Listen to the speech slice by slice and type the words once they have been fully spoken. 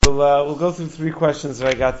We'll go through three questions that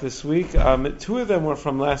I got this week. Two of them were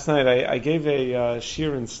from last night. I gave a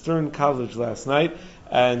shiur in Stern College last night,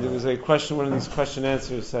 and it was a one of these question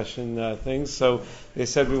answer session things. So they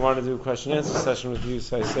said we want to do a question answer session with you.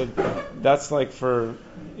 So I said that's like for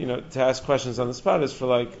to ask questions on the spot is for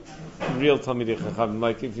like real Talmidei Chacham.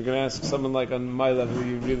 Like if you're going to ask someone like on my level,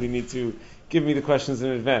 you really need to give me the questions in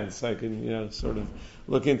advance so I can sort of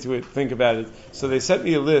look into it, think about it. So they sent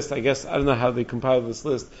me a list. I guess I don't know how they compiled this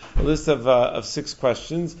list. A list of 6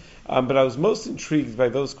 questions. But I was most intrigued by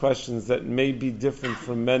those questions that may be different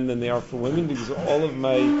for men than they are for women, because all of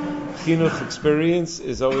my chinuch experience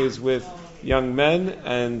is always with young men,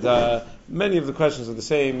 and many of the questions are the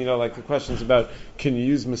same. Like the questions about can you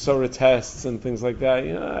use Masorah tests and things like that.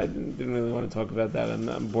 I didn't really want to talk about that.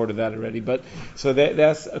 I'm bored of that already. But so they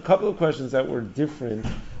asked a couple of questions that were different.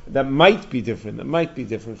 That might be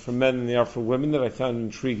different for men than they are for women, that I found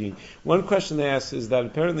intriguing. One question they asked is that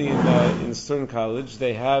apparently in Stern College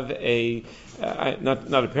they have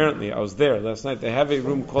not apparently, I was there last night, they have a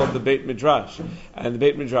room called the Beis Medrash, and the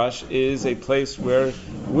Beis Medrash is a place where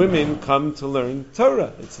women come to learn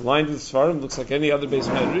Torah. It's lined with Svarim, looks like any other Beis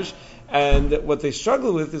Medrash, and what they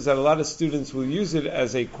struggle with is that a lot of students will use it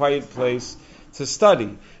as a quiet place to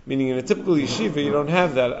study. Meaning in a typical yeshiva, you don't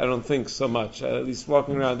have that, I don't think, so much. At least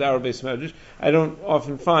walking around our Beis Medrash, I don't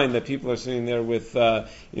often find that people are sitting there with,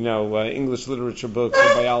 English literature books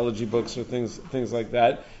or biology books or things like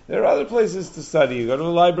that. There are other places to study. You go to a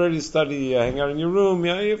library to study, you hang out in your room,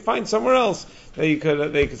 you find somewhere else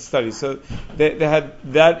that they could study. So they had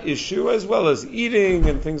that issue as well as eating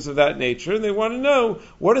and things of that nature, and they want to know,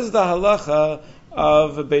 what is the halacha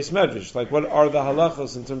of a Beis Medrash? Like, what are the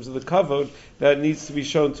halachos in terms of the kavod that needs to be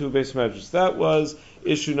shown to a Beis Medrash? That was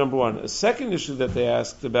issue number one. A second issue that they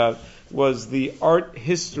asked about was the art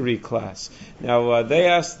history class. Now, they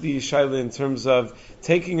asked the shaila in terms of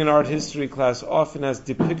taking an art history class often has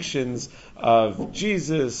depictions of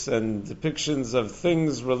Jesus and depictions of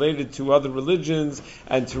things related to other religions,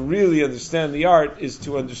 and to really understand the art is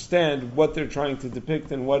to understand what they're trying to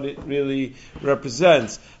depict and what it really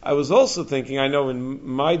represents. I was also thinking, I know in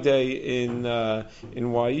my day in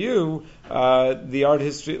YU, the art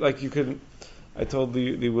history, like you could, I told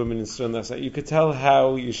the women in Stern last night, you could tell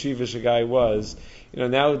how yeshivish a guy was.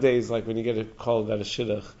 Nowadays, like when you get a call about a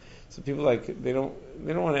shidduch, so people they don't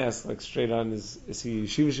want to ask like straight on, is he a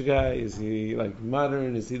yeshivish guy? Is he like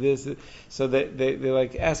modern? Is he this? So they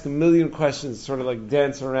like ask a million questions, sort of like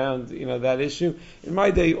dance around that issue. In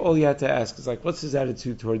my day, all you had to ask is like, what's his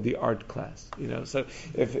attitude toward the art class? So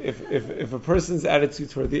if a person's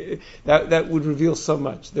attitude toward that would reveal so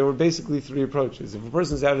much. There were basically 3 approaches. If a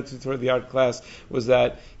person's attitude toward the art class was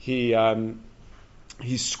that he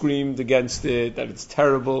screamed against it, that it's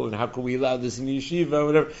terrible, and how can we allow this in the yeshiva,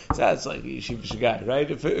 whatever. So that's like a yeshivish guy, right?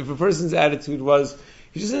 If a person's attitude was,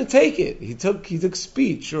 he just didn't take it. He took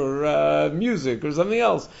speech or music or something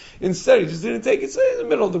else. Instead, he just didn't take it. So he's a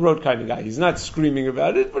middle of the road kind of guy. He's not screaming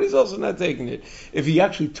about it, but he's also not taking it. If he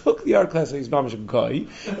actually took the art class, he's mamash a guy.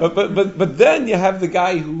 But then you have the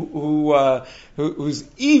guy who's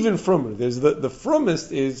even frummer. There's the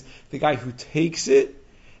frummest is the guy who takes it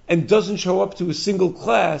and doesn't show up to a single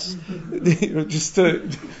class,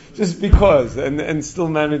 just because, and still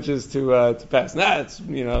manages to pass. That's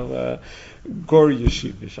gory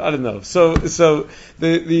yeshivish. I don't know. So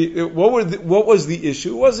what was the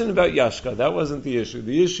issue? It wasn't about Yashka. That wasn't the issue.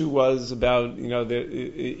 The issue was about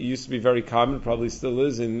it used to be very common, probably still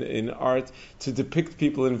is in art, to depict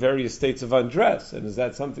people in various states of undress. And is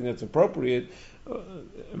that something that's appropriate?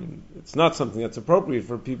 It's not something that's appropriate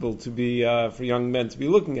for people to be, for young men to be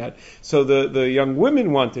looking at. So the young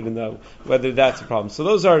women wanted to know whether that's a problem. So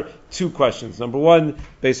those are 2 questions. Number 1,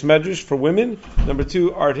 Beis Medrash for women. Number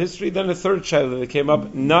 2, art history. Then a third shaila that came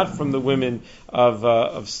up, not from the women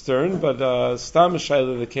of Stern, but Stam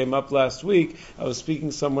shaila that came up last week. I was speaking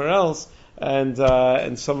somewhere else,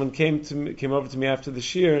 and someone came over to me after the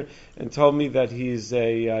shiur and told me that he's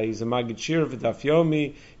a Magid Shir of Daf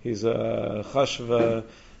Yomi. He's a Chashva,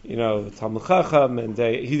 Talmud Chacham, and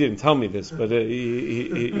he didn't tell me this, but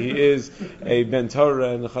he is a Ben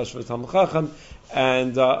Torah and a Chashva Talmud Chacham,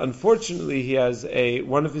 and unfortunately he has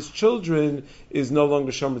one of his children is no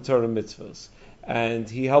longer Shomer Torah mitzvahs. And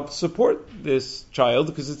he helped support this child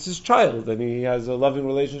because it's his child, and he has a loving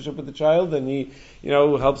relationship with the child, and he,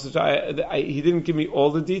 helps the child. He didn't give me all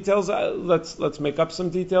the details. Let's make up some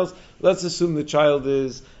details. Let's assume the child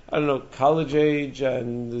is, college age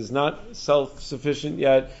and is not self-sufficient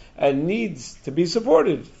yet, and needs to be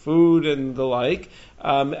supported, food and the like.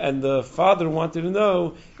 And the father wanted to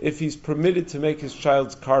know if he's permitted to make his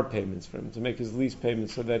child's car payments for him, to make his lease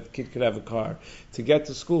payments so that the kid could have a car. To get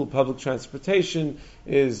to school, public transportation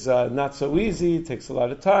is not so easy. It takes a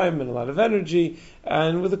lot of time and a lot of energy.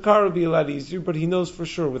 And with a car, it would be a lot easier. But he knows for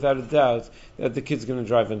sure, without a doubt, that the kid's going to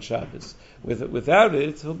drive on Shabbos. Without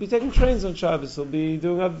it, he'll be taking trains on Shabbos. He'll be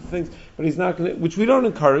doing other things. But he's not going to, which we don't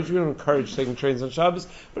encourage. We don't encourage taking trains on Shabbos.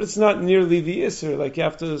 But it's not nearly the Isser. Like you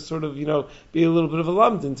have to sort of, be a little bit of a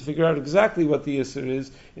lamdan to figure out exactly what the Isser is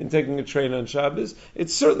in taking a train on Shabbos.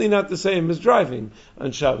 It's certainly not the same as driving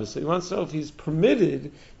on Shabbos. So he wants to know if he's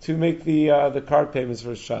permitted to make the car payments for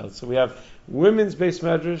his child. So we have women's Beis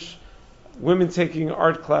Medrash, women taking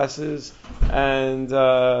art classes, and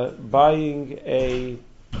buying a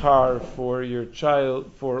car for your child,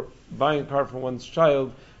 for buying a car for one's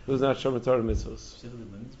child who's not Shomer Torah mitzvos.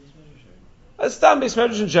 It's not Beis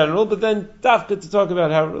Medrash in general, but then dafka to talk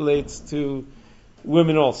about how it relates to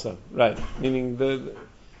women also, right? Meaning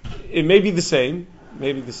it may be the same,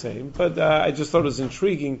 but I just thought it was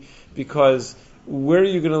intriguing because where are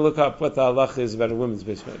you going to look up what the halacha is about a women's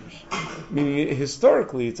Beis Medrash? Meaning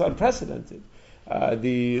historically, it's unprecedented.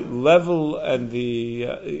 The level and the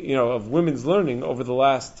of women's learning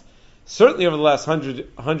certainly over the last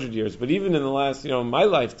 100 years, but even in the last my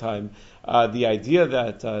lifetime, the idea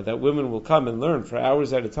that women will come and learn for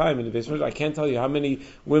hours at a time in the Beis Medrash. I can't tell you how many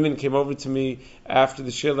women came over to me after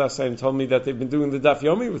the shir last night and told me that they've been doing the Daf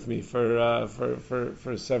Yomi with me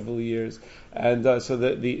for several years, and so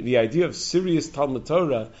the idea of serious Talmud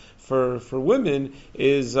Torah for women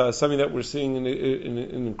is something that we're seeing an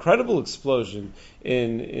incredible explosion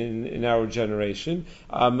in our generation.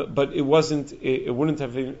 But it wouldn't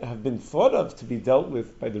have been thought of to be dealt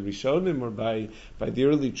with by the Rishonim or by the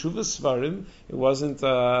early Tshuvas Svarim. It wasn't.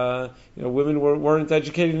 Women weren't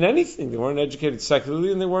educated in anything. They weren't educated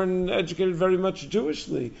secularly, and they weren't educated very much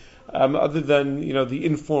Jewishly. Other than the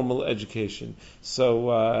informal education,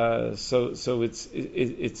 so it's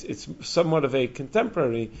somewhat of a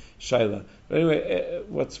contemporary shaila. But anyway,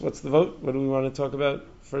 what's the vote? What do we want to talk about?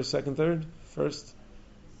 First, second, third. First,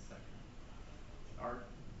 art.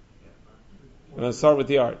 We're going to start with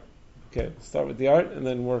the art. Okay, start with the art and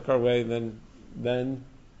then work our way. Then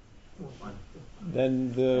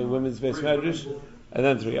the women's Beis Medrash. And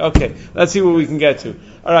then 3. Okay, let's see what we can get to.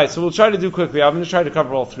 All right, so we'll try to do quickly. I'm going to try to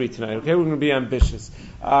cover all 3 tonight. Okay, we're going to be ambitious.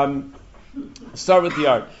 Start with the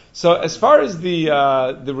art. So, as far as the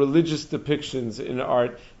religious depictions in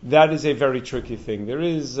art, that is a very tricky thing. There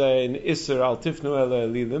is an isser al tifnu ela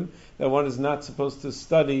elilim that one is not supposed to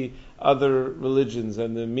study other religions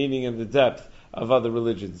and the meaning and the depth of other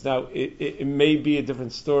religions. Now, it may be a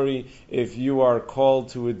different story if you are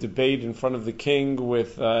called to a debate in front of the king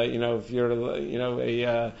with, if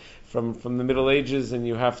you're, from the Middle Ages and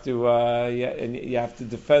you have to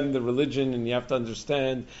defend the religion and you have to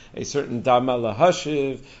understand a certain dama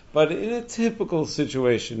lahashiv. But in a typical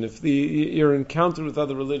situation, if your encounter with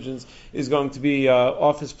other religions is going to be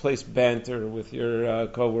office place banter with your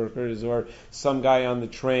coworkers, or some guy on the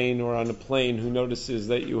train or on a plane who notices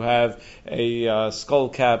that you have a skull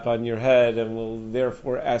cap on your head and will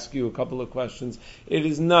therefore ask you a couple of questions, it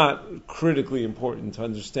is not critically important to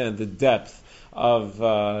understand the depth of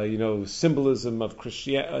symbolism of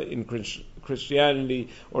Christianity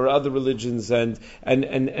or other religions, and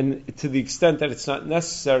to the extent that it's not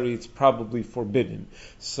necessary, it's probably forbidden.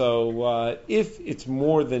 So if it's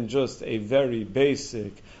more than just a very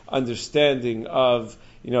basic understanding of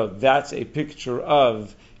that's a picture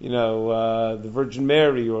of the Virgin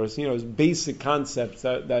Mary, or basic concepts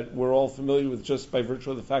that we're all familiar with just by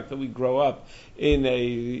virtue of the fact that we grow up in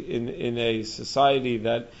a society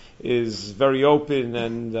that is very open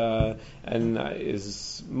and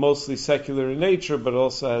is mostly secular in nature, but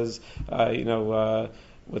also has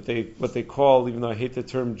what they call, even though I hate the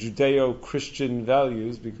term, Judeo-Christian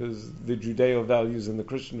values, because the Judeo values and the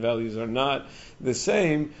Christian values are not the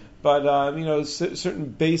same. But certain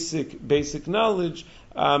basic knowledge.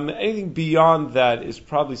 Anything beyond that is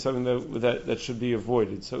probably something that should be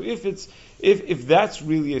avoided. So if that's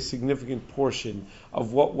really a significant portion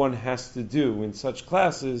of what one has to do in such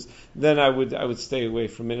classes, then I would stay away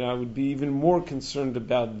from it. And I would be even more concerned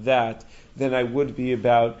about that than I would be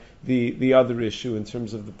about the other issue in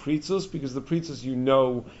terms of the pretzels, because the pretzels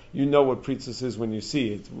you know what pritzus is when you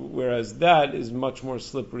see it. Whereas that is much more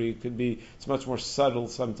slippery. It's much more subtle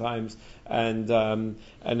sometimes, and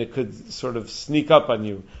it could sort of sneak up on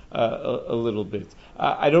you a little bit.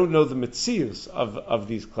 I don't know the metzius of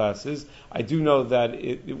these classes. I do know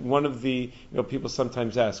that one of the, people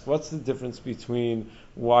sometimes ask, what's the difference between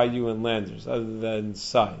YU and Landers other than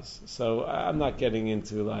size? So I'm not getting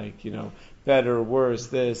into better, worse,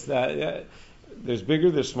 this, that. There's bigger,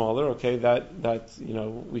 there's smaller. Okay, that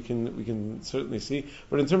we can certainly see.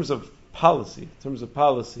 But in terms of policy,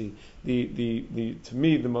 the to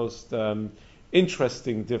me the most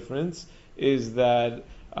interesting difference is that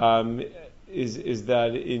is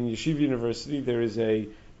that in Yeshiva University there is a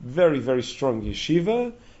very, very strong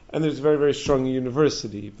yeshiva, and there's a very, very strong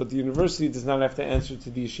university. But the university does not have to answer to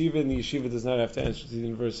the yeshiva, and the yeshiva does not have to answer to the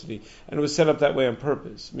university. And it was set up that way on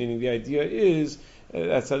purpose, meaning the idea is,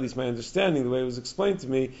 that's at least my understanding, the way it was explained to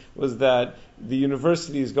me, was that the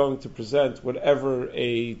university is going to present whatever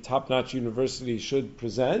a top-notch university should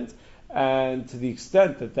present, and to the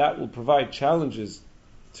extent that that will provide challenges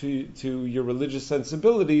to your religious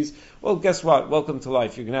sensibilities, well, guess what? Welcome to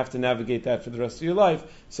life. You're going to have to navigate that for the rest of your life,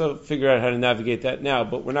 so figure out how to navigate that now.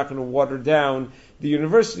 But we're not going to water down the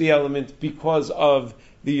university element because of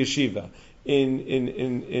the yeshiva.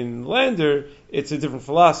 In Lander, it's a different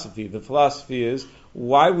philosophy. The philosophy is,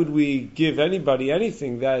 why would we give anybody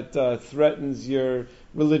anything that threatens your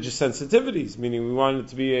religious sensitivities? Meaning we want it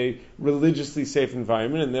to be a religiously safe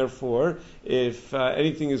environment, and therefore, if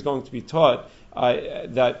anything is going to be taught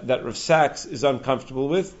that Rav Sachs is uncomfortable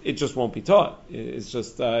with, it just won't be taught. It's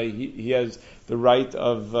just he has the right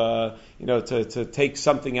of to take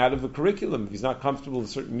something out of a curriculum. If he's not comfortable with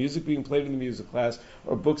certain music being played in the music class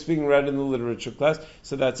or books being read in the literature class,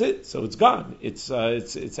 so that's it. So it's gone. It's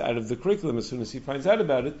out of the curriculum as soon as he finds out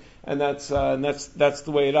about it, and that's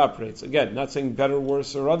the way it operates. Again, not saying better,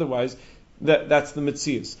 worse, or otherwise. That's the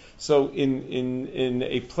metzius. So in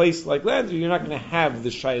a place like Lander, you're not going to have the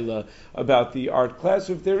shaila about the art class.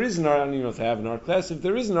 If there is an art, I don't even know if they have an art class. If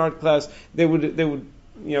there is an art class, they would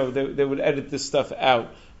edit this stuff out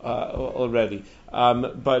already.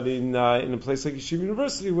 But in a place like Yeshiva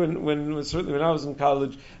University, when certainly when I was in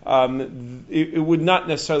college, it would not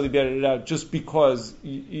necessarily be edited out just because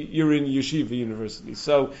you're in Yeshiva University.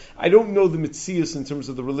 So I don't know the metzius in terms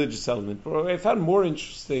of the religious element. But what I found more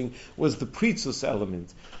interesting was the pritzus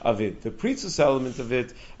element of it. The pritzus element of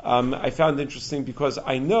it I found interesting because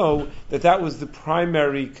I know that was the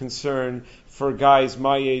primary concern for guys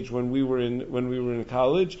my age when we were in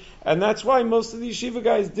college, and that's why most of the yeshiva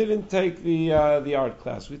guys didn't take the art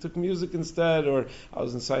class. We took music instead, or I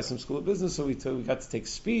was inside some school of business, so we got to take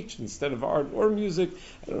speech instead of art or music.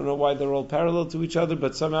 I don't know why they're all parallel to each other,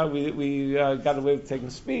 but somehow we got away with taking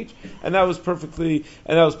speech, and that was perfectly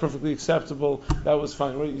acceptable. That was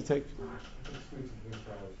fine. What did you take?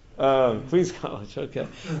 Queens College, okay.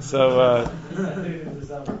 So,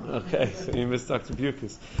 okay, so you missed Dr.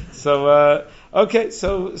 Bucas. So, okay,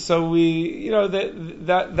 so we,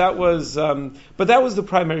 that was, but that was the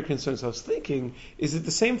primary concern. So I was thinking, is it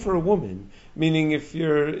the same for a woman? Meaning, if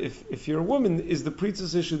you're a woman, is the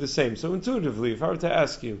pritzus issue the same? So intuitively, if I were to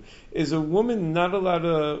ask you, is a woman not allowed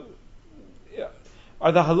to?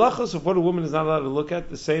 Are the halachos of what a woman is not allowed to look at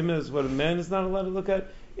the same as what a man is not allowed to look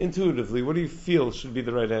at? Intuitively, what do you feel should be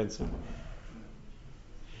the right answer?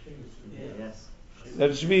 Yes. That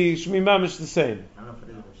it should be mamish the same. I don't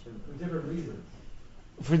know, for different reasons.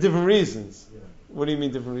 For different reasons. Yeah. What do you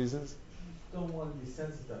mean different reasons? Don't want to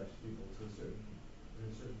desensitize people to a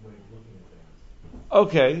certain way of looking at things.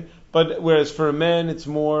 Okay, but whereas for a man, it's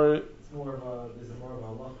more. There's more of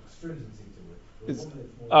a stringency to it. For a woman,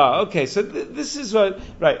 it's more. Okay. So this is what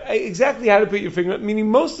exactly how to put your finger. Meaning,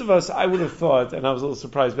 most of us, I would have thought, and I was a little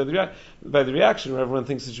surprised by the reaction, where everyone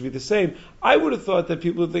thinks it should be the same. I would have thought that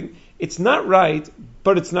people would think it's not right,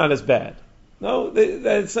 but it's not as bad. No,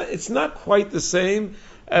 it's not quite the same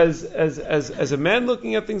as a man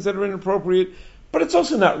looking at things that are inappropriate. But it's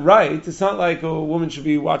also not right. It's not like a woman should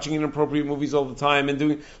be watching inappropriate movies all the time and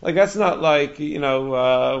doing that's not like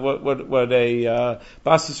what a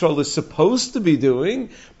Bas Yisrael is supposed to be doing.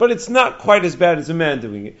 But it's not quite as bad as a man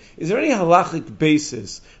doing it. Is there any halachic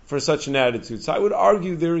basis for such an attitude? So I would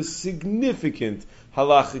argue there is significant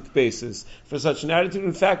halachic basis for such an attitude.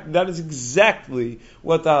 In fact, that is exactly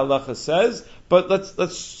what the halacha says. But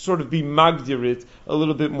let's sort of be magdir it a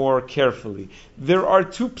little bit more carefully. There are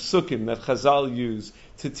two psukim that Chazal use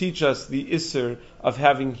to teach us the isser of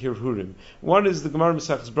having hirhurim. One is the Gemara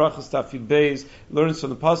Mesachas Brachos Daf Yud Beis learns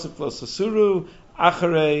from the pasuk Lo Sasuru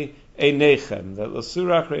Acharei einechem. That l'sur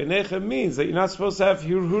achrei einechem means that you're not supposed to have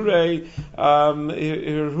hirhure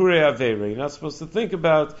avera. You're not supposed to think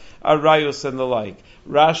about arayos and the like.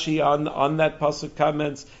 Rashi on that pasuk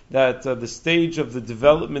comments that the stage of the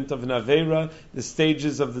development of an avera, the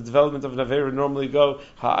stages of the development of an avera normally go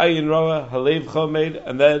ha'ayin roa, halev chomed,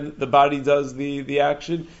 and then the body does the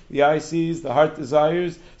action, the eye sees, the heart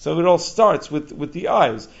desires. So it all starts with the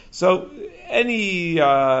eyes. So any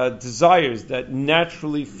desires that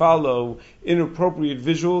naturally follow inappropriate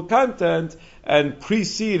visual content and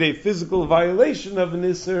precede a physical violation of an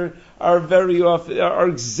isser are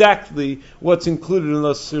exactly what's included in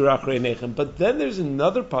l'sur achrei einechem. But then there's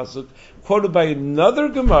another pasuk quoted by another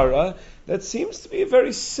Gemara that seems to be a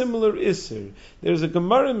very similar isser. There's a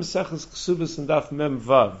Gemara in Maseches Ksubas and Daf Mem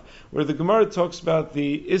Vav where the Gemara talks about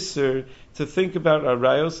the isser to think about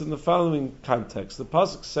arayos in the following context. The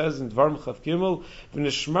pasuk says in Dvarim Chav Gimel,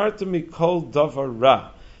 "V'nishmarta mikol davar ra,"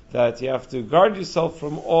 that you have to guard yourself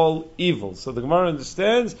from all evil. So the Gemara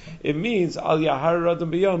understands it means al yahar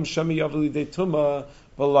adam b'yom shami yavli de tuma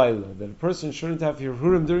b'layla, that a person shouldn't have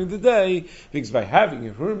hirhurim during the day, because by having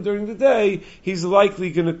hirhurim during the day, he's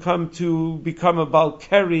likely going to come to become a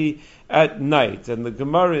balkeri at night. And the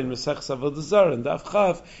Gemara in Maseches Avodah Zarah and Daf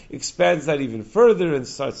Chav expands that even further and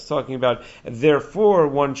starts talking about, therefore,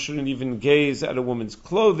 one shouldn't even gaze at a woman's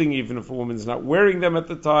clothing, even if a woman's not wearing them at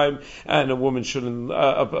the time, and a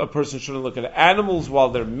person shouldn't look at animals while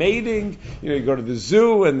they're mating. You go to the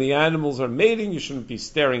zoo and the animals are mating, you shouldn't be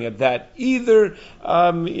staring at that either.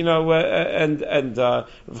 Rav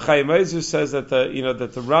Chaim Ozer says that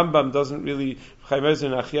the Rambam doesn't really, understands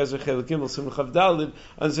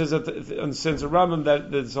a Rambam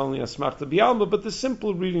that it's only a smachta b'alma, but the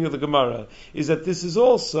simple reading of the Gemara is that this is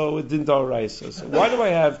also a din d'oraisa. So why do I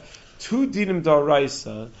have two dinim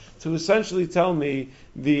d'oraisa to essentially tell me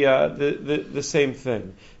the same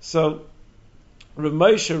thing? So Rav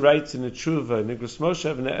Moshe writes in a Tshuva, Nigros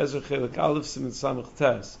Moshe and Ezer Chelik Aleph Siman Samach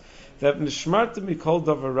Tes, that nishmarta mikol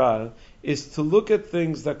davar ra is to look at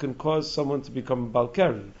things that can cause someone to become a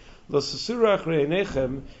balkeri. L'sur achrei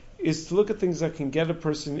einechem is to look at things that can get a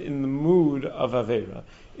person in the mood of avera,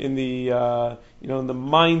 in the in the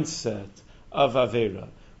mindset of avera.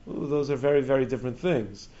 Well, those are very, very different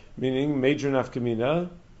things. Meaning, major nafkamina,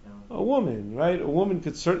 a woman, right? A woman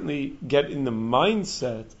could certainly get in the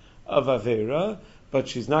mindset of avera, but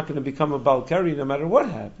she's not going to become a balkari no matter what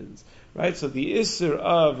happens, right? So the isser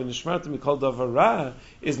of nishmarta mikol davar ra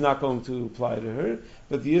is not going to apply to her,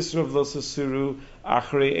 but the isser of lo sasuru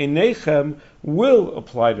achrei einechem will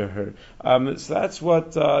apply to her. So that's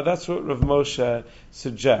what Rav Moshe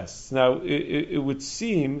suggests. Now, it would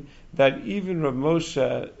seem that even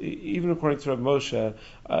according to Rav Moshe,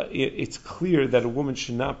 it's clear that a woman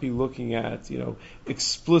should not be looking at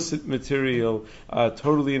explicit material,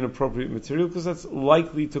 totally inappropriate material, because that's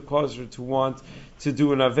likely to cause her to want to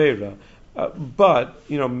do an avera. But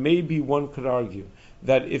maybe one could argue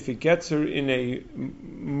that if it gets her in a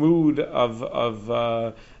mood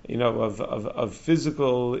of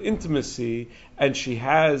physical intimacy, and she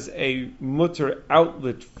has a mutter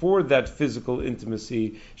outlet for that physical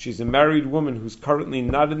intimacy, she's a married woman who's currently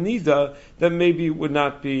not a nida, then maybe it would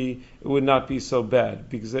not be so bad,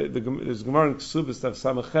 because there's Gemara in Ksubas Tav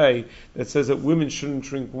Samachay that says that women shouldn't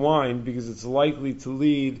drink wine because it's likely to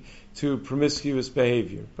lead to promiscuous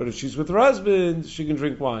behavior. But if she's with her husband, she can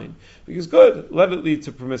drink wine. Because good, let it lead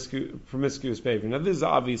to promiscuous behavior. Now this is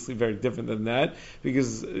obviously very different than that,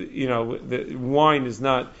 because the wine is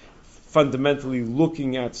not fundamentally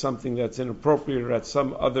looking at something that's inappropriate or at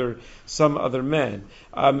some other man.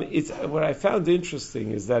 What I found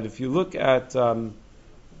interesting is that if you look at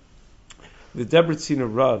the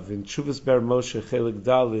Debretziner Rav in Chuvas Ber Moshe Chelik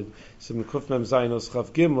Dalid, Sim Kuf Mem Zayin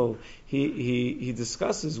Chav Gimel, he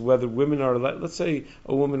discusses whether women are, let's say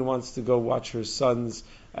a woman wants to go watch her sons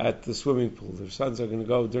at the swimming pool. Her sons are going to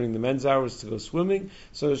go during the men's hours to go swimming,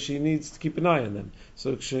 so she needs to keep an eye on them.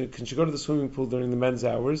 So can she go to the swimming pool during the men's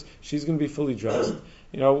hours? She's going to be fully dressed.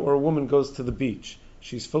 Or a woman goes to the beach.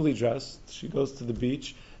 She's fully dressed. She goes to the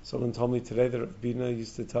beach. Someone told me today that Rav Bina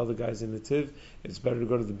used to tell the guys in the Tiv, it's better to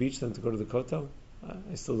go to the beach than to go to the kotel.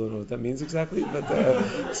 I still don't know what that means exactly, but but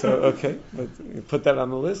put that on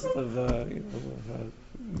the list of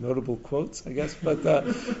notable quotes, I guess. But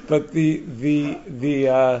if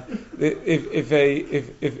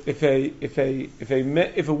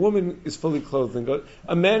a woman is fully clothed and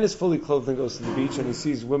a man is fully clothed and goes to the beach and he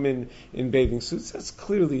sees women in bathing suits, that's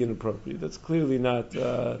clearly inappropriate. That's clearly not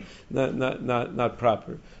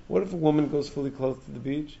proper. What if a woman goes fully clothed to the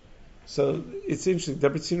beach? So it's interesting.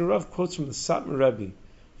 Debretziner Rav quotes from the Satmar Rebbe,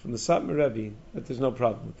 that there's no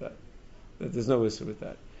problem with that. That there's no issue with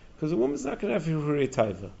that. Because a woman's not going to have hirhurei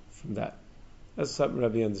taiva from that. That's something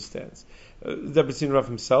Rabbi understands. Debretzin Rav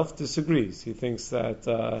himself disagrees. He thinks that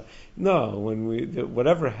no,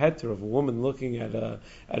 whatever heter of a woman looking at a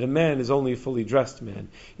man is only a fully dressed man.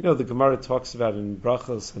 The Gemara talks about in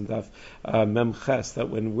Brachos and Daf Memches that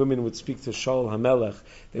when women would speak to Shaul HaMelech,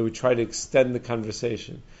 they would try to extend the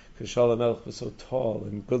conversation. Because Shaul HaMelech was so tall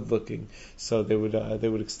and good looking, so they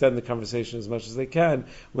would extend the conversation as much as they can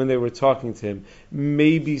when they were talking to him,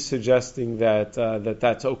 maybe suggesting that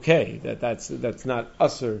that's okay, that's not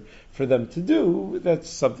usher for them to do. That's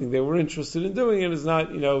something they were interested in doing, and it's not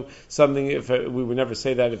something. We would never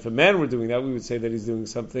say that if a man were doing that, we would say that he's doing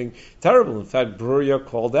something terrible. In fact, Bruria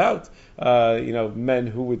called out men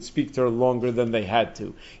who would speak to her longer than they had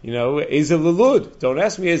to. Eza lulud. Don't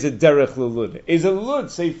ask me Eza derech lulud. Eza lulud.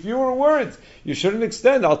 Say fewer words. You shouldn't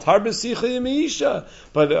extend. Al tar b'sicha yemiyisha.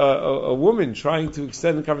 But a woman trying to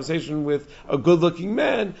extend the conversation with a good-looking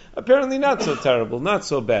man, apparently not so terrible, not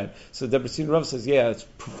so bad. So Debretzin Rav says, yeah, it's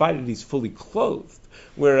provided he's fully clothed.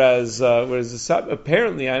 Whereas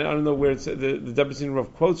apparently, I don't know where it's, the Debretzin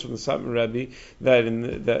Rav quotes from the Satmar Rebbe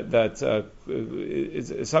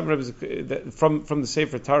from the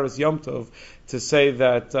Sefer Taras Yom Tov to say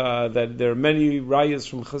that there are many rayas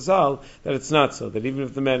from Chazal that it's not so, that even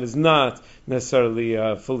if the man is not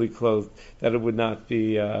necessarily fully clothed, that it would not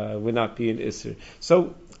be an Isser.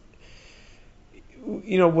 So,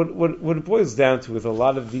 what it boils down to with a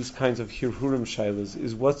lot of these kinds of hirhurim shailas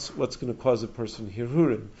is what's going to cause a person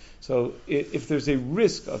hirhurim. So if there's a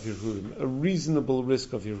risk of hirhurim, a reasonable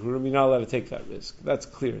risk of hirhurim, you're not allowed to take that risk. That's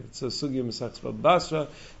clear. It's a sugya Masechus Baba Basra.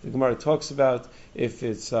 The Gemara talks about if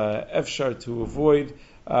it's efshar to avoid.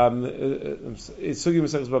 It's Sugi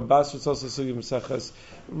Masechus Baba Basra. It's also Sugi Masechus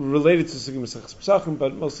related to Sugi Masechus Pesachim,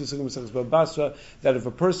 but mostly Sugi Masechus Baba Basra. That if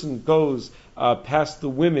a person goes past the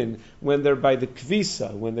women when they're by the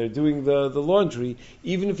kvisa, when they're doing the laundry,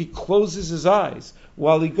 even if he closes his eyes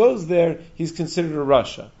while he goes there, he's considered a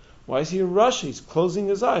rasha. Why is he a rasha? He's closing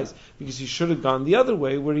his eyes because he should have gone the other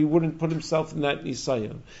way where he wouldn't put himself in that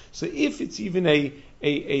nisayon. So if it's even a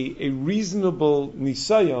reasonable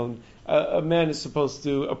nisayon, a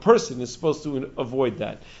person is supposed to avoid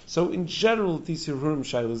that. So in general, these hirurim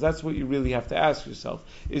shaylos, that's what you really have to ask yourself.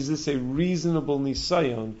 Is this a reasonable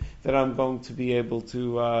nisayon that I'm going to be able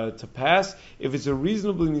to pass? If it's a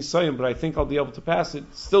reasonable nisayon, but I think I'll be able to pass it,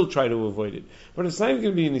 still try to avoid it. But it's not even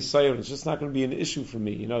going to be a nisayon, it's just not going to be an issue for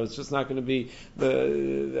me. It's just not going to be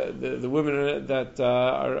the women that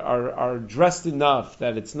are dressed enough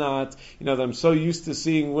that it's not, that I'm so used to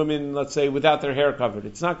seeing women, let's say, without their hair covered.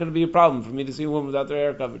 It's not going to be a problem for me to see a woman without their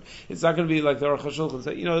hair covered. It's not going to be like the Aruch HaShulchan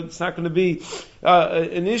said, it's not going to be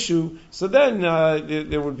an issue. So then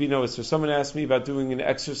there would be no issue. Someone asked me about doing an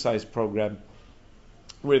exercise program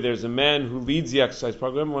where there's a man who leads the exercise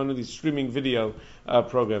program, one of these streaming video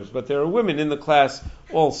programs, but there are women in the class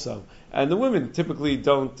also. And the women typically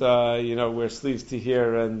don't, wear sleeves to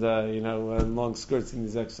here and long skirts in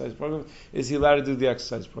these exercise programs. Is he allowed to do the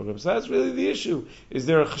exercise program? So that's really the issue. Is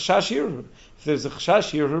there a chashash hirhur? If there's a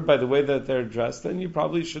chashash hirhur by the way that they're dressed, then you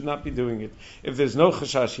probably should not be doing it. If there's no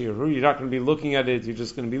chashash hirhur, you're not going to be looking at it. You're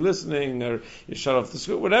just going to be listening, or you shut off the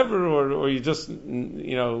screen, whatever, or you're just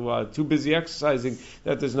too busy exercising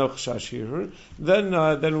that there's no chashash hirhur. Then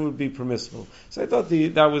it would be permissible. So I thought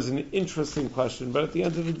that was an interesting question, but at the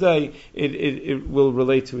end of the day, it will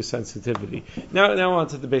relate to a sensitivity. Now on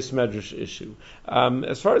to the Beis Medrash issue.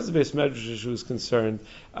 As far as the Beis Medrash issue is concerned,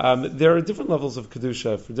 there are different levels of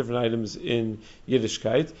kedusha for different items in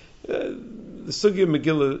Yiddishkeit. The Sugya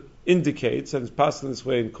Megillah indicates, and it's passed in this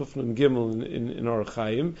way in Kufnun Gimel in Orach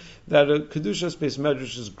Chaim, that a Kedushas Beis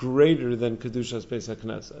Medrash is greater than Kedushas Beis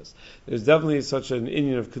HaKnesses. There's definitely such an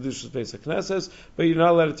inyan of Kedushas Beis HaKnesses, but you're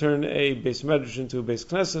not allowed to turn a Beis Medrash into a Beis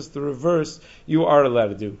Knesses. The reverse, you are allowed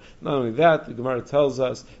to do. Not only that, the Gemara tells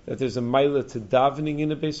us that there's a maila to davening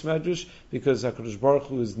in a Beis Medrash, because HaKadosh Baruch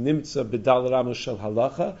Hu is nimtza b'dal rama shel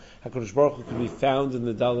halacha. HaKadosh Baruch Hu can be found in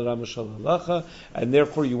the dal rama shel halacha, and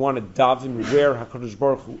therefore you want to daven where HaKadosh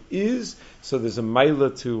Baruch Hu is. So there's a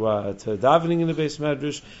maila to davening in the Beis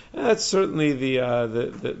Medrash, and that's certainly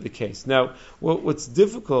the case. Now, what's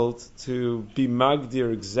difficult to be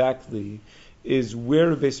magdir exactly is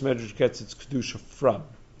where a Beis Medrash gets its kedusha from.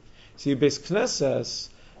 See, a Beis Knesses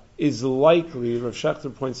is likely, Rav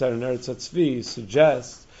Shachter points out in Eretz HaTzvi,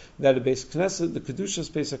 suggests that a Beis Knesset, the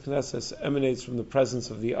Kedushas Beis HaKnesses emanates from the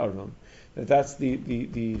presence of the Aron. that's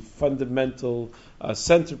the fundamental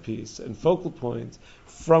centerpiece and focal point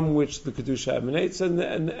from which the Kedusha emanates,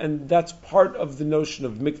 and that's part of the notion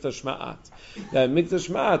of Mikdash Ma'at. That Mikdash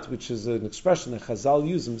Ma'at, which is an expression that Chazal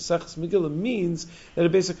use in Maseches Megillah, means that a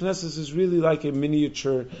Beis HaKnesses is really like a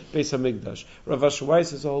miniature Beis HaMikdash. Rav Asher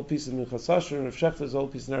Weiss has a whole piece in Minchas Asher, and Rav Shechter has a whole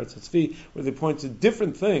piece in Eretz HaTzvi, where they point to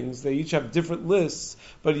different things. They each have different lists,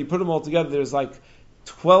 but you put them all together, there's like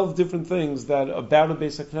 12 different things that about a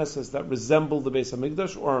Beis HaKnesses that resemble the Beis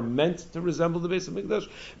HaMikdash or are meant to resemble the Beis HaMikdash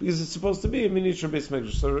because it's supposed to be a miniature Beis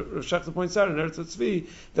HaMikdash. So Rav Shechter points out in Eretz HaTzvi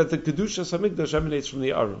that the Kedushas HaMikdash emanates from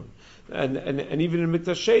the Aron. And even in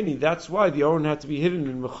Mikdash Sheni, that's why the Aron had to be hidden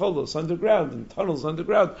in mecholos underground, in tunnels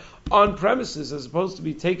underground, on premises, as opposed to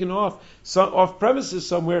be taken off premises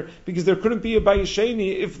somewhere, because there couldn't be a Bayis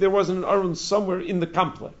Sheni if there wasn't an Aron somewhere in the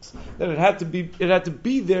complex. That it had to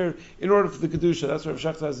be there in order for the Kedusha. That's why Rav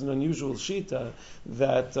Shechter has an unusual shita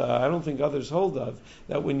that I don't think others hold of.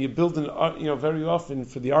 That when you build very often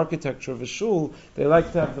for the architecture of a shul, they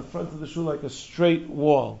like to have the front of the shul like a straight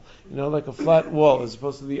wall, like a flat wall, as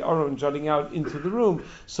opposed to the Aron jutting out into the room.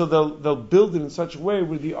 So they'll build it in such a way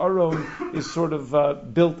where the Aron is sort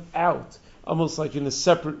of built out, almost like in a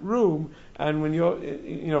separate room. And when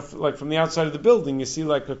like from the outside of the building, you see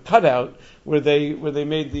like a cutout where they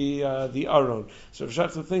made the Aron. So Rav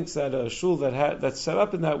Shechter thinks that a shul that's set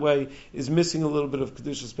up in that way is missing a little bit of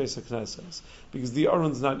Kedushas Beis HaKnesses, because the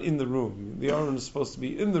Aron's not in the room. The Aron is supposed to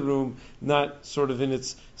be in the room, not sort of in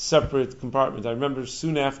its separate compartment. I remember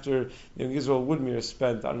soon after Israel Woodmere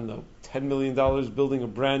spent, $10 million building a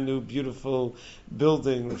brand new, beautiful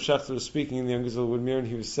building. Rav Shechter was speaking in the Young Israel Woodmere, and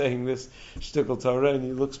he was saying this shtickle Torah, and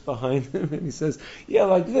he looks behind him and he says, "Yeah,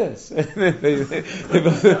 like this." We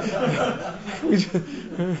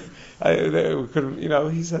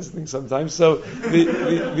couldn't, he says things sometimes. So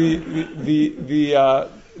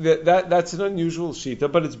that's an unusual shita,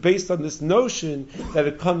 but it's based on this notion that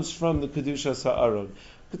it comes from the Kedushas HaAron.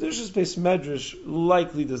 Kedushas Beis Medrash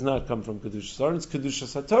likely does not come from Kedushas HaAron. It's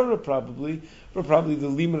Kedushas HaTorah probably, but probably the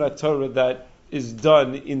Limud HaTorah that is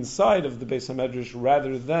done inside of the Beis HaMedrash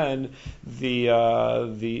rather than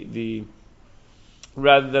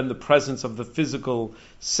the presence of the physical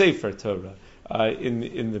Sefer Torah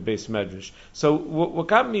in the Beis Medrash. So what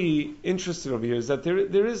got me interested over here is that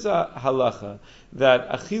there is a halacha that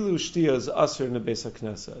achilu shtia is aser in the Beis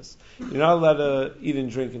HaKnesses. You're not allowed to eat and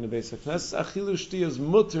drink in the Beis HaKnesses. Achilu shtia is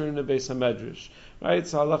mutter in the Beis HaMedrash. Right?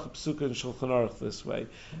 It's halacha psuka in Shulchan Aruch this way.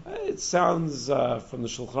 It sounds from the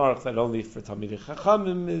Shulchan Aruch that only for Talmidei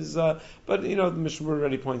Chachamim is, but the Mishnah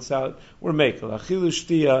already points out we're mekel. Achilu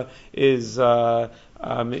shtia is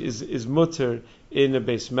mutter in a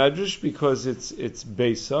Beis Medrash because it's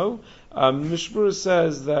beiso. Mishmur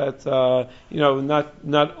says that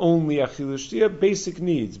not only achilu shtia, basic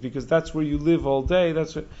needs, because that's where you live all day.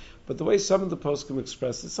 But the way some of the poskim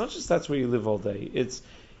express it's not just that's where you live all day. It's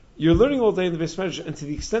you're learning all day in the Beis Medrash, and to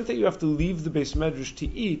the extent that you have to leave the Beis Medrash to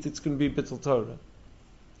eat, it's going to be bittul Torah.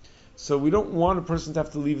 So we don't want a person to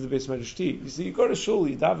have to leave the Beis Medrash to eat. You see, you go to shul,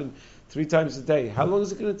 you daven 3 times a day. How long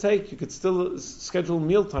is it going to take? You could still schedule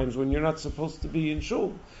meal times when you're not supposed to be in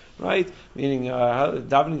shul, right? Meaning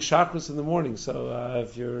davening shachris in the morning. So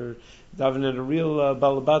if you're davening at a real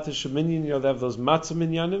balabata sheminyan, they have those matzah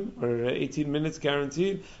minyanim, or 18 minutes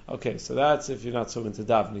guaranteed. Okay, so that's if you're not so into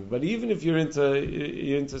davening. But even if you're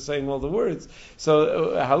into saying all the words,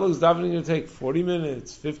 so how long is davening going to take? 40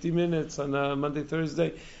 minutes, 50 minutes on Monday,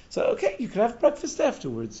 Thursday? So okay, you can have breakfast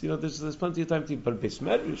afterwards. There's plenty of time to eat. But Beis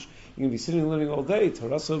Medrash, you're going to be sitting and learning all day.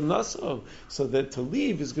 Torah naso, so that to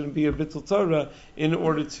leave is going to be a bittul Torah in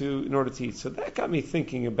order to eat. So that got me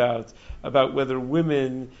thinking about whether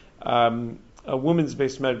women. A woman's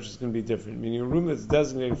Beis Medrash is going to be different, meaning a room that's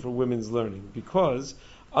designated for women's learning. Because,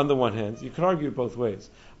 on the one hand, you could argue it both ways.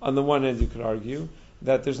 On the one hand, you could argue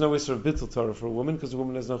that there's no issur of bittul Torah for a woman because a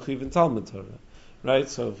woman has no chiv in Talmud Torah. Right?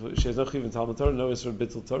 So if she has no chiv in Talmud Torah, no issur of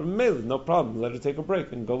bittul Torah, no problem. Let her take a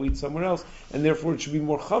break and go eat somewhere else. And therefore it should be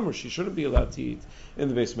more chamer. She shouldn't be allowed to eat in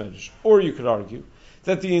the Beis Medrash. Or you could argue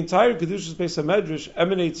that the entire Kedushas Beis HaMedrash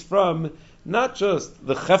emanates from not just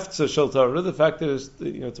the cheftza shel Torah, the fact that there's,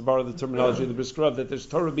 to borrow the terminology of the Brisker Rav, that there's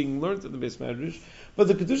Torah being learned in the Beis Medrash, but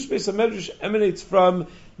the Kedushas Beis HaMedrash emanates from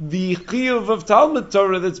the chiyuv of Talmud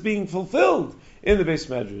Torah that's being fulfilled in the Beis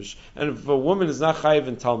Medrash. And if a woman is not chayiv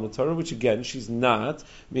in Talmud Torah, which again she's not,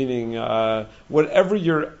 meaning whatever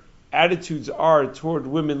your attitudes are toward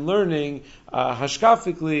women learning,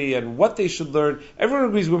 hashkafically, and what they should learn, everyone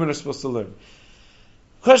agrees women are supposed to learn.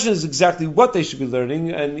 Question is exactly what they should be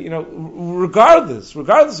learning, and regardless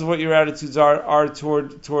of what your attitudes are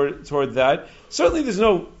toward that, certainly there's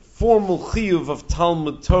no formal chiyuv of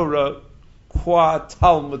Talmud Torah qua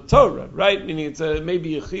Talmud Torah, right? Meaning it's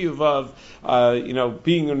maybe a chiyuv of,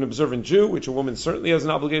 being an observant Jew, which a woman certainly has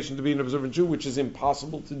an obligation to be an observant Jew, which is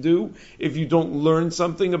impossible to do if you don't learn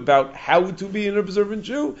something about how to be an observant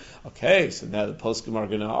Jew. Okay, so now the poskim are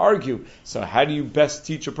going to argue. So how do you best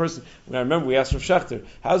teach a person? Now remember, we asked Rav Shechter,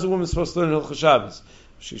 how's a woman supposed to learn Hilchos Shabbos?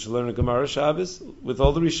 She should learn a Gemara Shabbos with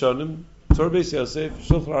all the Rishonim, Torah Beis Yosef,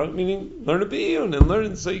 Shulchan Aruch, meaning learn a Biyun and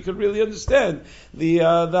learn so you could really understand the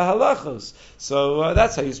halachos. So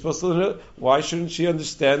that's how you're supposed to learn it. Why shouldn't she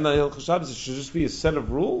understand the Hilchos Shabbos? It should just be a set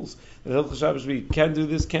of rules. The Hilchos Shabbos be can't do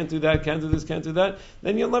this, can't do that, can't do this, can't do that.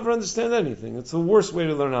 Then you'll never understand anything. It's the worst way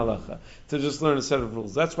to learn halacha, to just learn a set of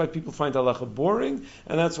rules. That's why people find halacha boring,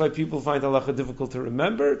 and that's why people find halacha difficult to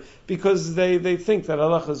remember, because they think that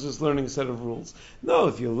halacha is just learning a set of rules. No,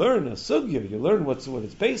 if you learn a sugya, you learn what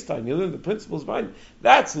it's based on, you learn the principles behind,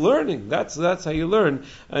 that's learning. That's how you learn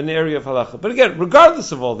an area of halacha. But again,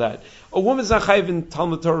 regardless of all that, a woman's not chayiv in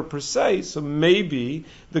Talmud Torah per se, so maybe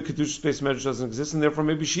the Kedushas Beis Medrash doesn't exist, and therefore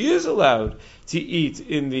maybe she is allowed to eat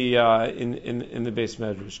in the in the Beis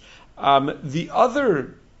Medrash. The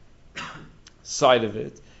other side of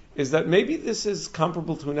it is that maybe this is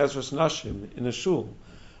comparable to an Ezras Nashim in a shul.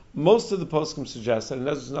 Most of the poskim suggest that an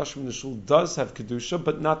Ezras Nashim in the shul does have kedusha,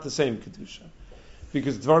 but not the same kedusha,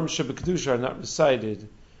 because Dvarim Sheba Kedusha are not recited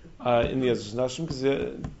in the Ezras Nashim, because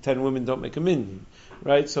 10 women don't make a minyan.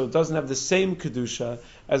 Right, so it doesn't have the same kedusha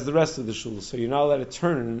as the rest of the shul. So you're not allowed to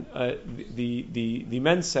turn the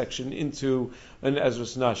men's section into an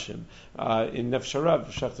Ezras Nashim. In Nefesh Harav,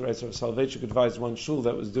 Shechter writes, Rav Soloveitchik advised one shul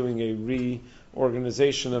that was doing a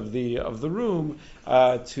reorganization of the room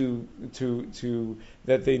to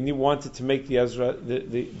that they wanted to make the Ezra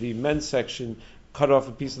the men's section, cut off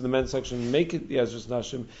a piece of the men's section and make it the Ezras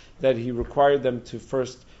Nashim. That he required them to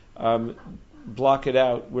first block it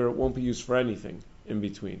out where it won't be used for anything in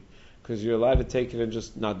between, because you're allowed to take it and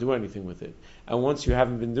just not do anything with it. And once you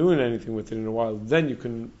haven't been doing anything with it in a while, then you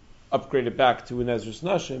can upgrade it back to an Ezras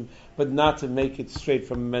Nashim, but not to make it straight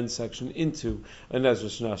from a men's section into an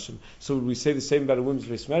Ezras Nashim. So would we say the same about a women's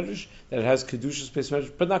Beis Medrash, that it has Kedushas Beis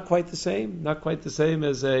Medrash, but not quite the same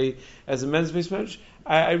as a men's Beis Medrash?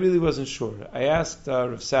 I really wasn't sure. I asked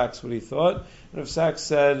Rav Sachs what he thought, and Rav Sachs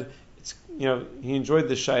said, he enjoyed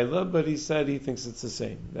the shaila, but he said he thinks it's the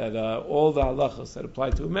same. That all the halachos that apply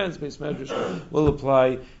to a man's Beis Medrash will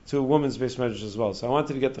apply to a woman's Beis Medrash as well. So I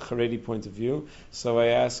wanted to get the Haredi point of view. So I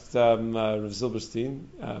asked Rav Zilberstein.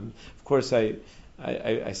 Of course, I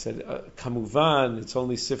said, kamuvan, it's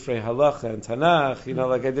only Sifrei Halacha and Tanakh.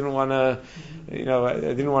 I didn't want to, I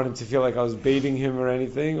didn't want him to feel like I was baiting him or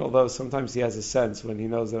anything. Although sometimes he has a sense when he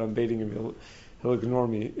knows that I'm baiting him. He'll ignore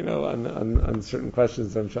me, on certain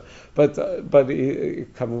questions. I'm sure, but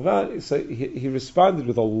kamuvan. So he responded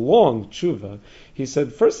with a long tshuva. He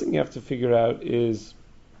said, first thing you have to figure out is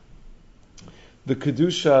the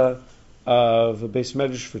kedusha of a Beis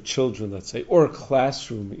Medrash for children, let's say, or a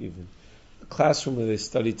classroom even, a classroom where they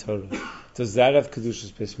study Torah. Does that have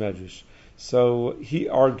kedushas Beis Medrash? So he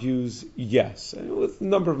argues yes, and with a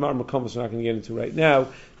number of Makomos we're not going to get into right now,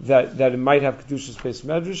 that it might have Kedushas Beis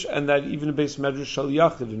Medrash, and that even a Beis Medrash Shal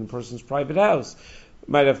Yachid in a person's private house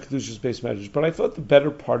might have Kedushas Beis Medrash. But I thought the better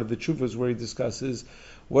part of the tshuva is where he discusses,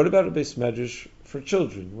 what about a Beis Medrash for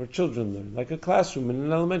children, where children learn, like a classroom in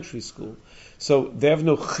an elementary school. So they have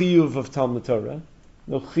no chiyuv of Talmud Torah,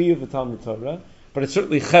 but it's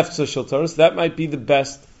certainly chefza shel Torah, so that might be the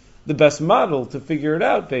best model to figure it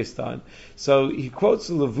out based on. So he quotes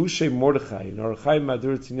Levushe Mordechai in Orachai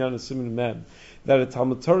Madur Tinyan Siman Mem that a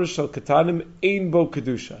Talmud Torah shel Katanim ein bo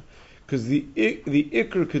kedusha, because the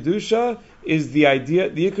ikar kedusha is the idea.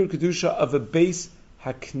 The ikar kedusha of a base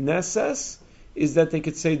hakneses is that they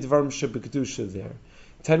could say dvarim shebekdusha there.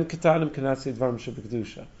 10 Katanim cannot say dvarim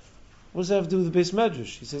shebekdusha. What does that have to do with the Beis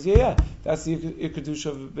Medrash? He says, yeah, that's the Kedusha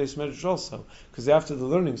of the Beis Medrash also. Because after the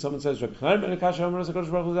learning, someone says, right?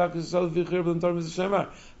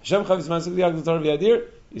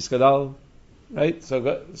 So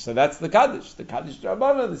that's the Kaddish. The Kaddish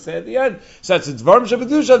Rabbanah, they say at the end. So that's the Dvarim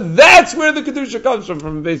Shebekdusha. That's where the Kedusha comes from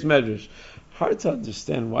the Beis Medrash. Hard to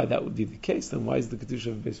understand why that would be the case. Then why is the Kedusha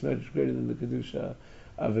of the Beis Medrash greater than the Kedusha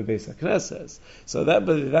of a Beis HaKnesses? So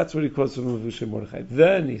that's what he quotes from Levushe Mordechai.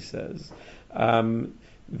 Then he says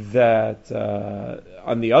that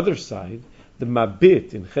on the other side, the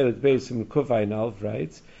Mabit in Chelik Beis in Kuvayin Alv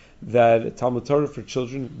writes that Talmud Torah for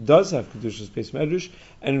children does have Kedushas Beis Medrash,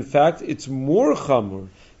 and in fact it's more chamur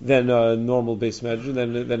than a normal Beis Medrash,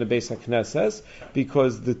 than a Beis HaKnesses,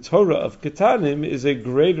 because the Torah of Ketanim is a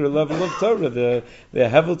greater level of Torah. The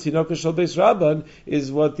Hevel Tinoka Shel Beis Rabban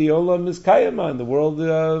is what the Olam is Kayama, and the world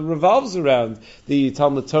revolves around the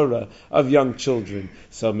Talmud Torah of young children.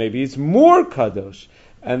 So maybe it's more Kadosh.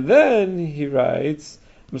 And then he writes,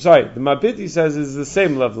 I'm sorry, the Mabit, he says, is the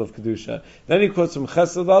same level of Kedusha. Then he quotes from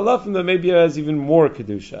Chesed Alafim that maybe it has even more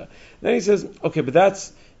Kedusha. Then he says, okay, but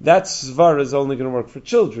that Svara is only going to work for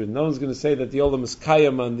children. No one's going to say that the Olam is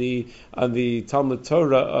Kayam on the Talmud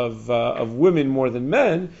Torah of women more than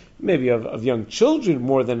men, maybe of young children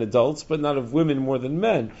more than adults, but not of women more than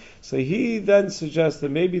men. So he then suggests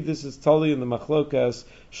that maybe this is Tali in the Machlokas,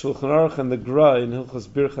 Shulchan Aruch and the Gra in Hilchos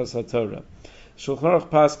Birchas HaTorah. Shulchan Aruch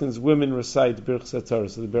Paskins women recite Birchas HaTorah.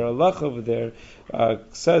 So the Ber Halach over there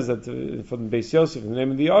says that from the Beis Yosef, in the name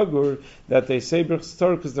of the Agur, that they say Birchas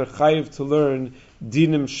HaTorah because they're chayiv to learn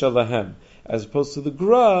dinim shalahem, as opposed to the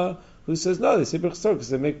Gra, who says no, they say Birchas HaTorah because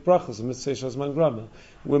they make brachos and mitzvah shazman grama.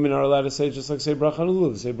 Women are allowed to say just like say bracha on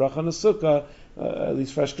lulav, say bracha on a sukkah, at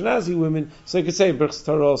least for Ashkenazi women, so they could say Birchas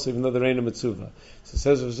HaTorah also, even though there ain't a mitzvah. So it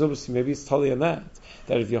says Rav Zubasi, maybe it's totally on that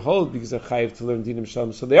if you hold because they're chayiv to learn dinim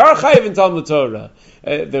shalom, so they are chayiv in Talmud Torah.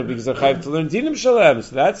 They're because they're chayiv to learn dinim shalom,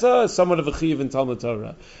 so that's somewhat of a chayiv in Talmud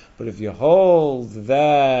Torah. But if you hold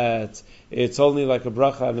that it's only like a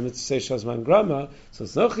bracha and a mitzvah shazman grama, so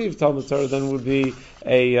it's no chayiv Talmud Torah, then it would be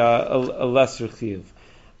a lesser chayiv.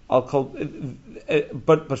 I'll call,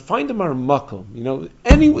 but find a marmakom.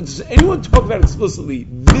 Does anyone talk about explicitly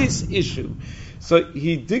this issue? So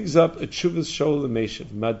he digs up a Tshuvas Sholem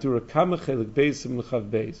Meshav, Madura Kama Chelik Beis Simchav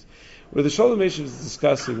Beis, where the Sholem Meshav is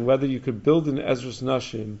discussing whether you could build an Ezras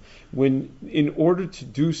Nashim when, in order to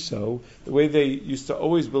do so, the way they used to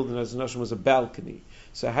always build an Ezras Nashim was a balcony.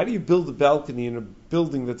 So how do you build a balcony in a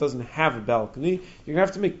building that doesn't have a balcony? You're going to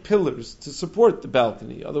have to make pillars to support the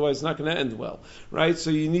balcony. Otherwise, it's not going to end well, right? So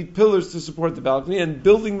you need pillars to support the balcony, and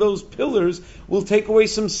building those pillars will take away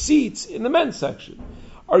some seats in the men's section.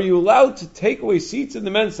 Are you allowed to take away seats in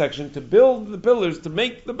the men's section to build the pillars to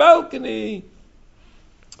make the balcony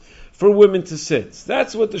for women to sit?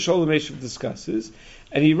 That's what the Sholem Meshav discusses.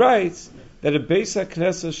 And he writes that a Beis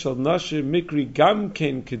HaKnesses shel Nashim Mikri Gam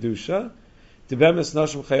Ken Kedusha, Debemes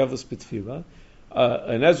Nashim Chayavos B'Tfila.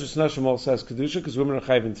 An Ezras Nashim also has Kedusha because women are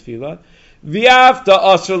chayav in Tefillah. V'afta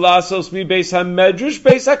asur lasos mi Beis HaMedrash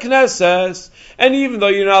Beis HaKnesses. And even though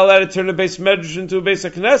you're not allowed to turn a Beis Medrash into a Beis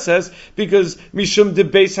HaKnesses, because Mishum de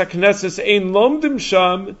Beis HaKnesses ein lomdim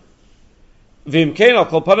sham, v'imkein al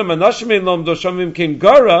kol padam anashim ein lomdo sham v'imkein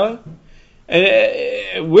gara,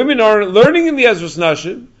 and women aren't learning in the Ezras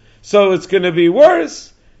Nashim, so it's going to be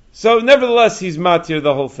worse. So nevertheless, he's matir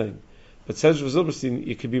the whole thing. But says Rav Zilberstein,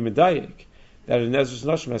 it could be medayik that an Ezras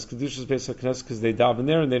Nashim has Kedushas Beis HaKnesses because they daven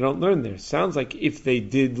there and they don't learn there. Sounds like if they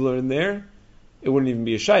did learn there, it wouldn't even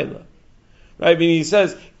be a shayla. Right? I mean, he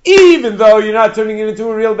says, even though you're not turning it into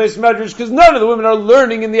a real Beis Medrash because none of the women are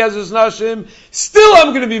learning in the Ezras Nashim, still I'm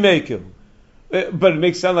going to be making. But it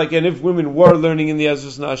makes it sound like, and if women were learning in the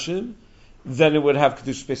Ezras Nashim, then it would have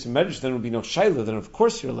Kedushas Beis Medrash, then it would be no shayla, then of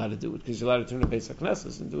course you're allowed to do it, because you're allowed to turn a Beis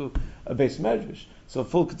HaKnesses into a Beis Medrash. So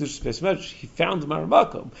full Kedushas Beis Medrash, he found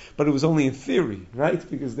Maramakom, but it was only in theory, right?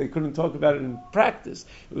 Because they couldn't talk about it in practice.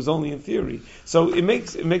 It was only in theory. So it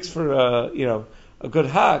makes for a good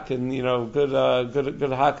hack, and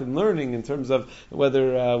good hack in learning in terms of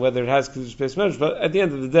whether it has Kedushas Beis Medrash. But at the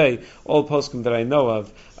end of the day, all poskim that I know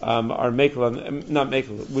of are not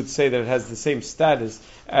Mechalel, would say that it has the same status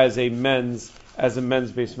as a men's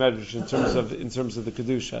Beis Medrash in terms of the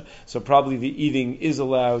kedusha. So probably the eating is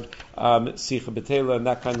allowed, sicha betela and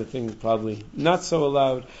that kind of thing probably not so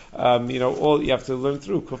allowed. All you have to learn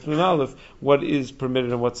through Kuf Nun Aleph what is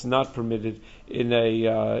permitted and what's not permitted in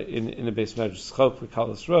a Beis Medrash. Chok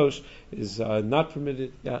v'kalas rosh is not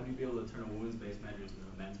permitted. Yeah. Would you be able to turn a woman's Beis Medrash into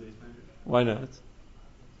a men's Beis Medrash? Why not?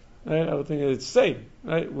 Right? I would think it's the same,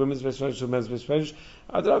 right? Women's Beis Medrash to men's Beis Medrash.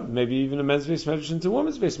 I don't know, maybe even a men's Beis Medrash into a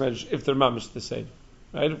women's Beis Medrash if they're mamish the same,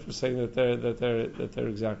 right? If we're saying that they're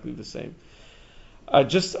exactly the same.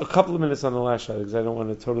 Just a couple of minutes on the last shayla because I don't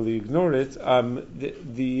want to totally ignore it.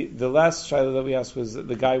 The last shayla that we asked was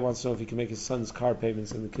the guy wants to know if he can make his son's car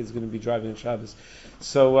payments and the kid's going to be driving on Shabbos.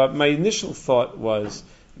 So my initial thought was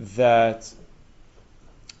that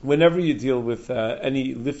whenever you deal with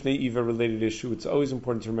any Lifnei Iva related issue, it's always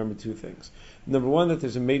important to remember two things. Number one, that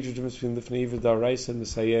there's a major difference between Lifnei Iva D'Oraisa and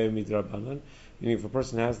Mesayea Midrabanan. Meaning, if a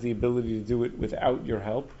person has the ability to do it without your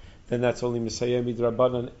help, then that's only Mesayea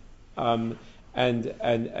Midrabanan. And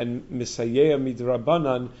Mesayea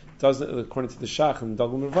Midrabanan doesn't, according to the Shach and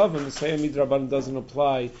Dagum Ravav, Mesayea Midrabanan doesn't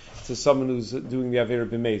apply to someone who's doing the Avera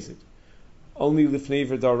B'mezid. only Lifnei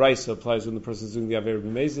Iver Daraisa applies when the person is doing the Aver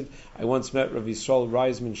B'Mezid. I once met Rav Yisrael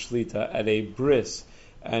Reisman Shlita at a bris,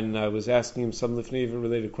 and I was asking him some Lifnei Iver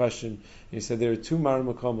related question, and he said there are two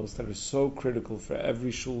Maramakomos that are so critical for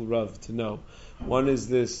every Shul Rav to know. One is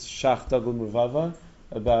this Shach Dagul Mervava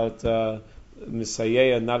about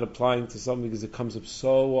Misayeh not applying to something because it comes up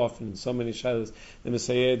so often in so many shilas. The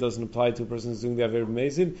Misayeh doesn't apply to a person who's doing the Aver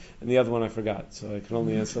B'Mezid, and the other one I forgot, so I can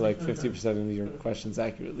only answer like 50% of your questions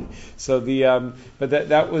accurately. So but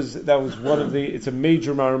that was one of the. It's a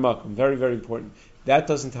major maramakum, very very important. That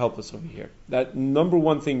doesn't help us over here. That number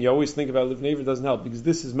one thing you always think about Lifnei Iver doesn't help, because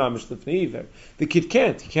this is mamish Lifnei Iver. The kid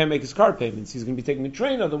can't. He can't make his car payments. He's going to be taking a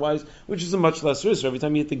train otherwise, which is a much less risk. Every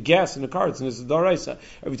time you hit the gas in the car, it's a daraisa.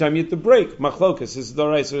 Every time you hit the brake, machlokas, it's a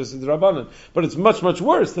daraisa, it's a drabanan. But it's much, much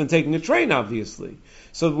worse than taking a train, obviously.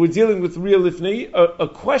 So we're dealing with real Lifnei, a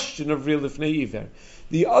question of real Lifnei Iver.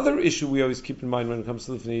 The other issue we always keep in mind when it comes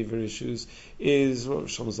to Lifnei Iver issues is,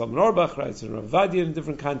 Shlomo Zalman Auerbach writes in Rav Vadia in a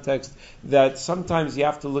different context, that sometimes you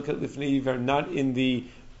have to look at Lifnei Iver not in the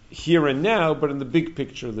here and now, but in the big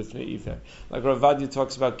picture of Lifnei Iver. Like Rav Vadia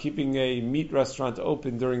talks about keeping a meat restaurant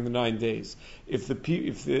open during the 9 days. If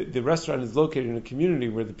the restaurant is located in a community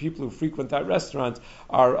where the people who frequent that restaurant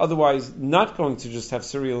are otherwise not going to just have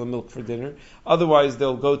cereal and milk for dinner, otherwise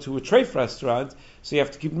they'll go to a treif restaurant. So you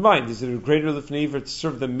have to keep in mind, is it a greater Lifnei Iver to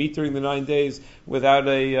serve them meat during the 9 days without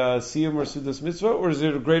a siyum or sudas mitzvah, or is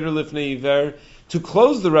it a greater Lifnei Iver to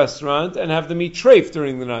close the restaurant and have them eat treif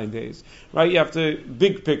during the 9 days? Right? You have to,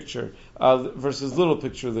 big picture versus little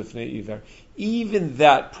picture Lifnei Iver. Even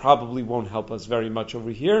that probably won't help us very much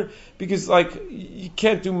over here, because you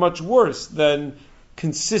can't do much worse than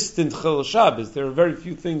consistent Mechalel Shabbos. There are very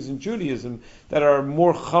few things in Judaism that are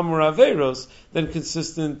more Chamor Averos than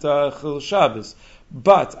consistent Mechalel Shabbos.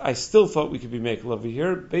 But I still thought we could be making over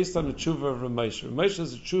here based on the tshuva of Rav Moshe. Rav Moshe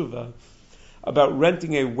has a tshuva about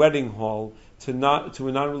renting a wedding hall to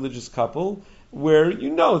a non-religious couple, where you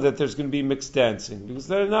know that there's going to be mixed dancing because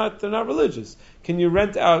they're not religious. Can you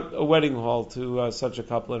rent out a wedding hall to such a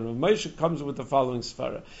couple? And Rav Moshe comes with the following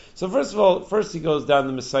svara. So first he goes down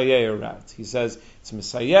the Misayeh route. He says it's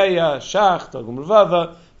Misayeh, Shach, Dagul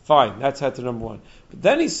Mervava. Fine, that's heter number one. But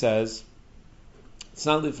then he says it's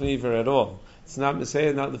not Lifnei Iver at all. It's not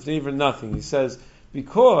Misayeh, not Lifnei Iver, nothing. He says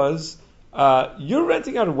because you're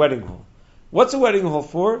renting out a wedding hall. What's a wedding hall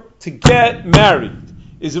for? To get married.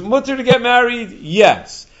 Is it mutter to get married?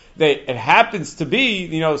 Yes. It happens to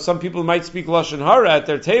be, some people might speak Lashon Hara at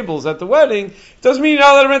their tables at the wedding. It doesn't mean you're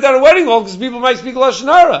not allowed to rent out a wedding hall because people might speak Lashon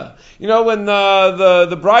Hara. When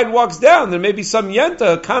the bride walks down, there may be some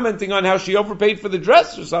yenta commenting on how she overpaid for the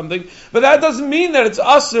dress or something, but that doesn't mean that it's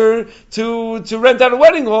usher to rent out a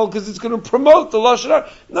wedding hall because it's going to promote the Lashon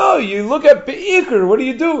Hara. No, you look at Be'ikr, what are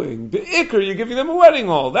you doing? Be'ikr, you're giving them a wedding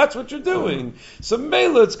hall. That's what you're doing. So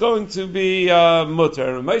Mela, it's going to be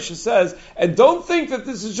mutter. And Moshe says, and don't think that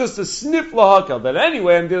this is just a snip lahakal, that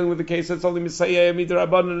anyway I'm dealing with the case that's only Misayeh,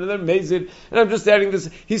 Midrabanan, and then Mezid, and I'm just adding this.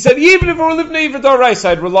 He said, even if it were Lifnei Iver Daraisa,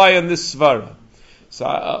 I'd rely on this svara. So,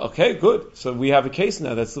 okay, good. So we have a case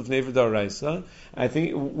now that's Lifnei Iver Daraisa. I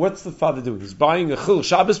think, what's the father doing? He's buying a Chil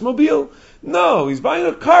Shabbos mobile? No, he's buying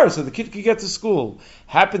a car so the kid could get to school.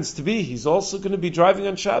 Happens to be, he's also going to be driving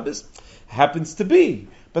on Shabbos? Happens to be.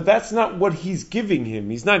 But that's not what he's giving him.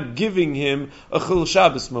 He's not giving him a Chil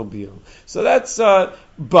Shabbos mobile. So that's,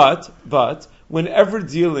 but whenever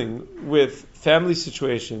dealing with family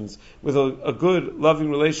situations, with a good, loving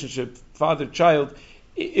relationship, father-child,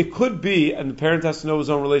 it could be, and the parent has to know his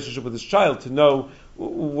own relationship with his child to know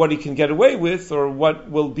what he can get away with or what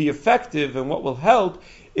will be effective and what will help.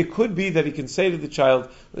 It could be that he can say to the child,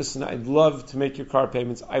 listen, I'd love to make your car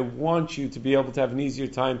payments. I want you to be able to have an easier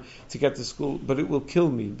time to get to school, but it will kill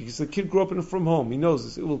me because the kid grew up in a from home. He knows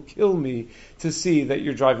this. It will kill me to see that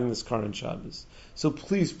you're driving this car on Shabbos. So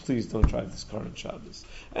please don't drive this car on Shabbos.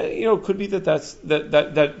 And, it could be that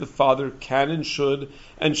the father can and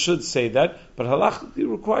should say that, but halachically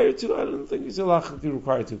required to. I don't think he's halachically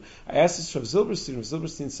required to. I asked this Rav Zilberstein. Rav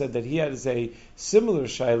Zilberstein said that he had a similar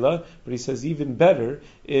shaila, but he says even better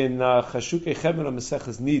in Chashukei Chemer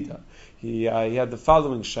Maseches Nida. He had the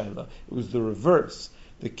following shaila. It was the reverse.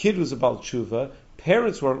 The kid was a Baal Tshuva.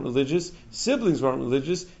 Parents weren't religious. Siblings weren't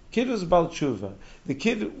religious. Kid was a Baal Tshuva. The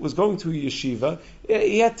kid was going to a yeshiva.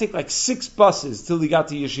 He had to take 6 buses till he got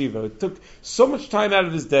to yeshiva. It took so much time out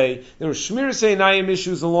of his day. There were Shmiras Einayim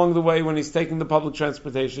issues along the way when he's taking the public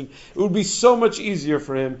transportation. It would be so much easier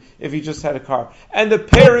for him if he just had a car. And the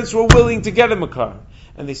parents were willing to get him a car.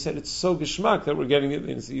 And they said, it's so geschmack that we're getting it.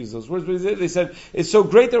 They didn't use those words, but they said, it's so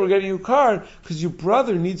great that we're getting you a car because your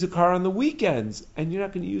brother needs a car on the weekends. And you're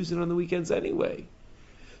not going to use it on the weekends anyway.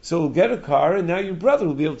 So he'll get a car, and now your brother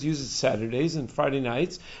will be able to use it Saturdays and Friday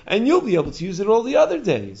nights, and you'll be able to use it all the other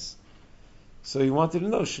days. So he wanted to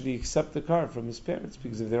know, should he accept the car from his parents?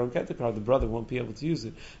 Because if they don't get the car, the brother won't be able to use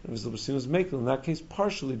it. And it was the was Mechalel. In that case,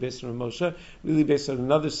 partially based on Moshe, really based on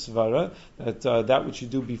another svara, that that which you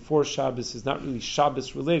do before Shabbos is not really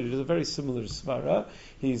Shabbos related. It's a very similar svara.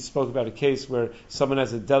 He spoke about a case where someone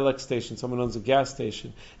has a delek station, someone owns a gas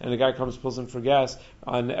station, and a guy comes, pulls in for gas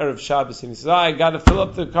on Erev Shabbos, and he says, I got to fill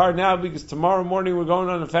up the car now because tomorrow morning we're going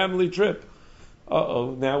on a family trip.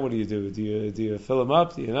 Now what do you do? Do you fill him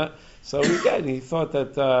up? Do you not? So again, he thought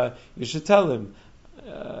that you should tell him,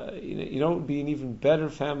 you know, it would be an even better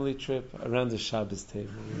family trip around the Shabbos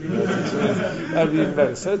table. That would be even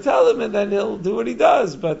better. So tell him, and then he'll do what he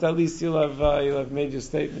does. But at least you'll have made your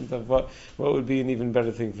statement of what would be an even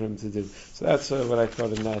better thing for him to do. So that's what I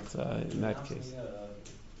thought in that case.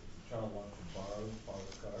 Child wants to borrow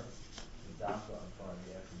father's car, the dafka on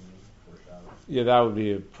Friday afternoon for Shabbos. Yeah, that would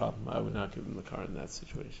be a problem. I would not give him the car in that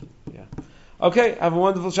situation. Yeah. Okay, have a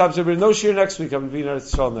wonderful Shabbos. There'll be no shir next week. I'm going to be in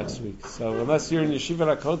Eretz Yisrael next week. So unless you're in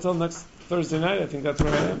Yeshiva Hotel next Thursday night, I think that's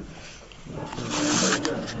where I am.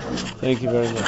 Thank you very much.